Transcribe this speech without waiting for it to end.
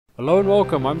Hello and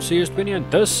welcome, I'm CS20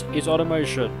 and this is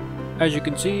Automation. As you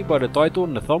can see by the title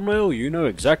and the thumbnail, you know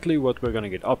exactly what we're gonna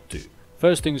get up to.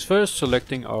 First things first,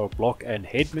 selecting our block and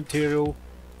head material,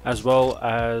 as well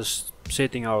as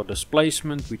setting our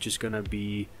displacement, which is gonna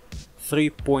be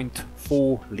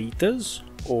 3.4 liters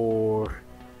or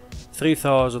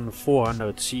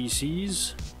 3400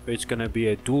 cc's. It's gonna be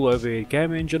a dual overhead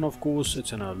cam engine, of course.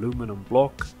 It's an aluminum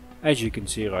block, as you can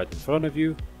see right in front of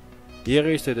you. Here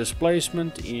is the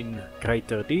displacement in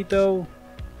greater detail.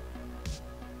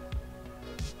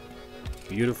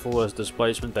 Beautiful as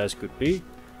displacement as could be.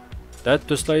 That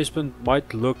displacement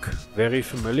might look very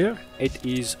familiar. It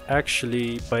is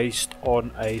actually based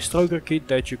on a stroker kit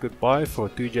that you could buy for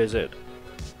 2JZ.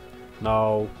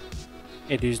 Now,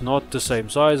 it is not the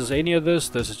same size as any of this.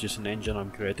 This is just an engine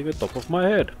I'm creating at the top of my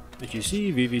head. As you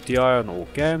see, VVTi on all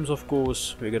cams, of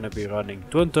course. We're going to be running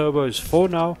twin turbos for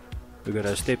now. We're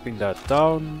gonna stepping that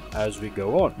down as we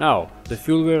go on. Now, the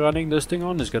fuel we're running this thing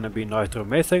on is gonna be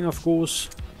nitromethane, of course.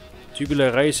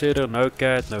 Tubular race header, no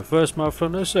cat, no first muffler,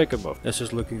 no second muffler. This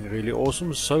is looking really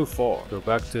awesome so far. Go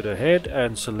back to the head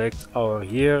and select our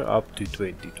year up to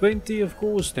 2020, of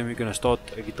course. Then we're gonna start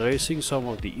addressing some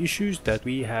of the issues that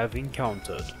we have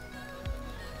encountered.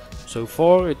 So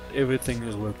far, everything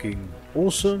is looking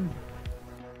awesome.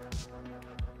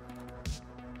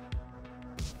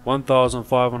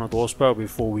 1500 horsepower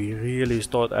before we really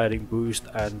start adding boost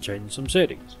and change some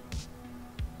settings.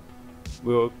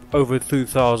 We're over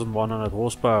 2100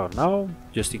 horsepower now,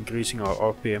 just increasing our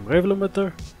RPM rev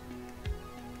limiter.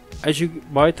 As you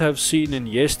might have seen in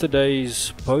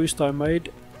yesterday's post I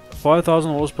made,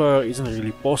 5000 horsepower isn't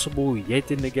really possible yet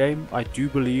in the game. I do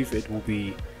believe it will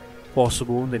be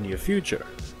possible in the near future.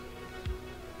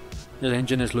 The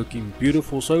engine is looking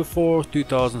beautiful so far,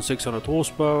 2600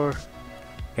 horsepower.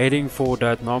 Heading for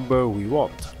that number we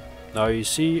want. Now you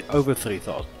see over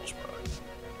 3000 horsepower.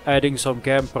 Adding some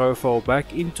cam profile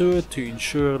back into it to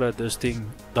ensure that this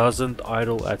thing doesn't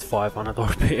idle at 500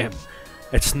 RPM.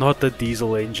 It's not a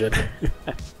diesel engine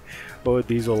or a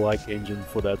diesel like engine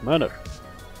for that matter.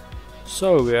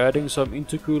 So we're adding some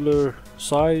intercooler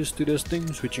size to this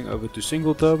thing, switching over to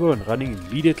single turbo and running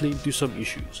immediately into some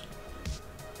issues.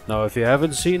 Now if you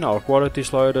haven't seen, our quality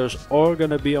sliders are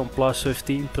gonna be on plus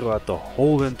 15 throughout the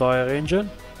whole entire engine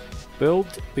build,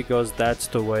 because that's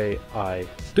the way I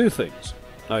do things.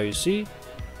 Now you see,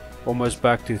 almost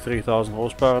back to 3000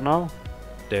 horsepower now.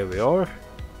 There we are.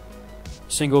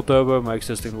 Single turbo makes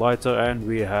this thing lighter, and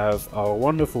we have our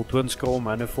wonderful twin scroll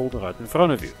manifold right in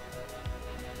front of you.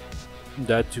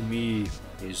 That to me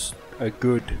is a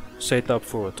good setup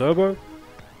for a turbo.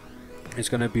 It's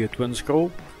gonna be a twin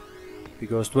scroll.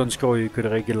 Because twin scroll you could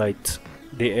regulate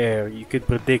the air, you could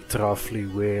predict roughly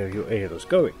where your air is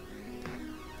going.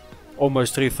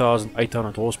 Almost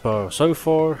 3800 horsepower so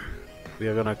far. We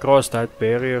are gonna cross that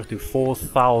barrier to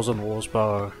 4000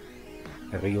 horsepower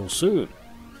real soon.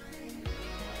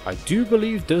 I do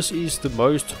believe this is the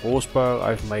most horsepower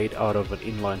I've made out of an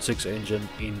inline 6 engine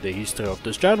in the history of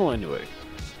this channel anyway.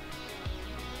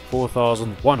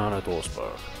 4100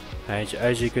 horsepower. And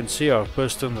as you can see, our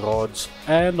piston rods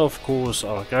and of course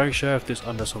our crankshaft is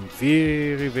under some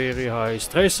very high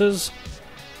stresses,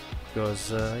 because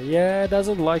yeah, it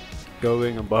doesn't like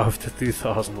going above the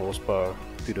 2000 horsepower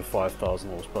to the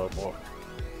 5000 horsepower mark,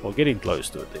 or getting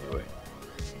close to it anyway.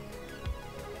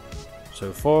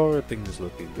 So far I think it's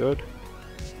looking good.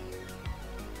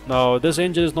 Now this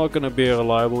engine is not going to be a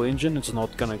reliable engine, it's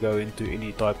not going to go into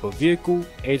any type of vehicle.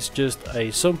 It's just a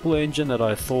simple engine that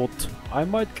I thought I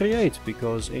might create,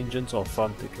 because engines are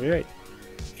fun to create.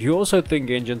 If you also think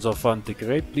engines are fun to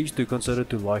create, please do consider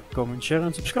to like, comment, share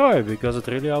and subscribe, because it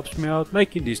really helps me out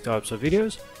making these types of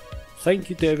videos.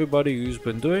 Thank you to everybody who's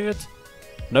been doing it.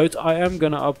 Note, I am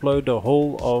going to upload the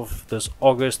whole of this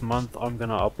August month. I'm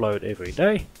going to upload every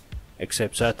day,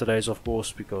 except Saturdays of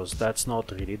course, because that's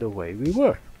not really the way we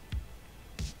work.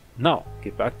 Now,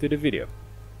 get back to the video.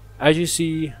 As you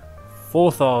see,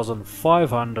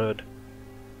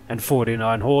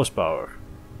 4549 horsepower.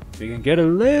 We can get a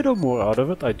little more out of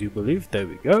it, I do believe. There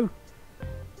we go.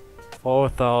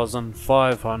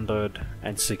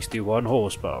 4561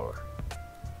 horsepower.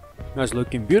 That's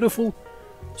looking beautiful.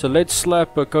 So let's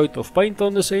slap a coat of paint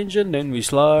on this engine, then we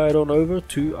slide on over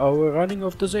to our running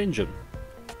of this engine.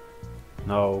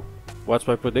 Now, what's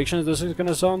my prediction this is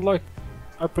gonna sound like?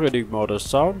 A pretty modest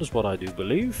sound is what I do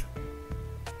believe.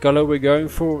 Color we're going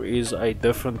for is a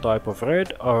different type of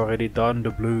red. I already done the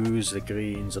blues, the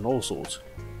greens and all sorts.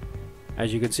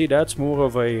 As you can see, that's more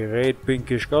of a red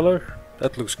pinkish color.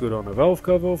 That looks good on a valve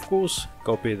cover of course.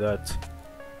 Copy that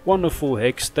wonderful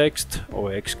hex text,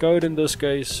 or hex code in this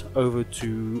case, over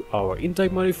to our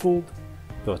intake manifold,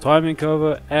 the timing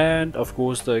cover, and of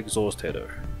course the exhaust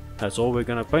header. That's all we're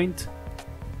gonna paint.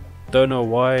 Don't know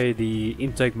why the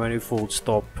intake manifold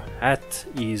stop hat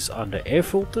is under air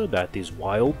filter. That is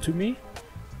wild to me.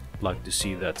 Like to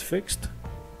see that fixed.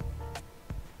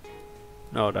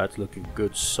 Now that's looking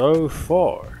good so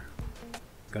far.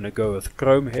 Gonna go with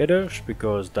chrome headers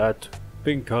because that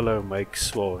pink color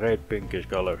makes, well, red pinkish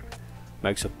color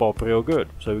makes it pop real good.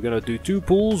 So we're gonna do 2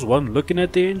 pulls, one looking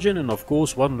at the engine and of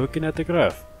course one looking at the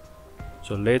graph.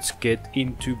 So let's get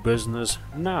into business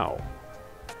now.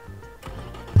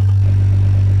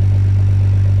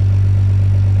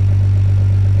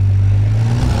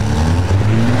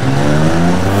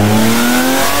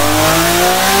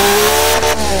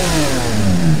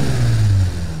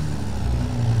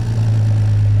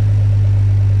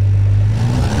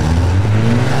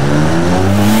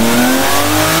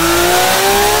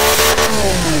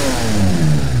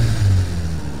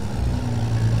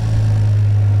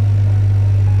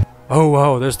 Oh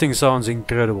wow, this thing sounds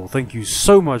incredible. Thank you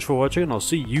so much for watching and I'll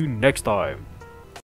see you next time.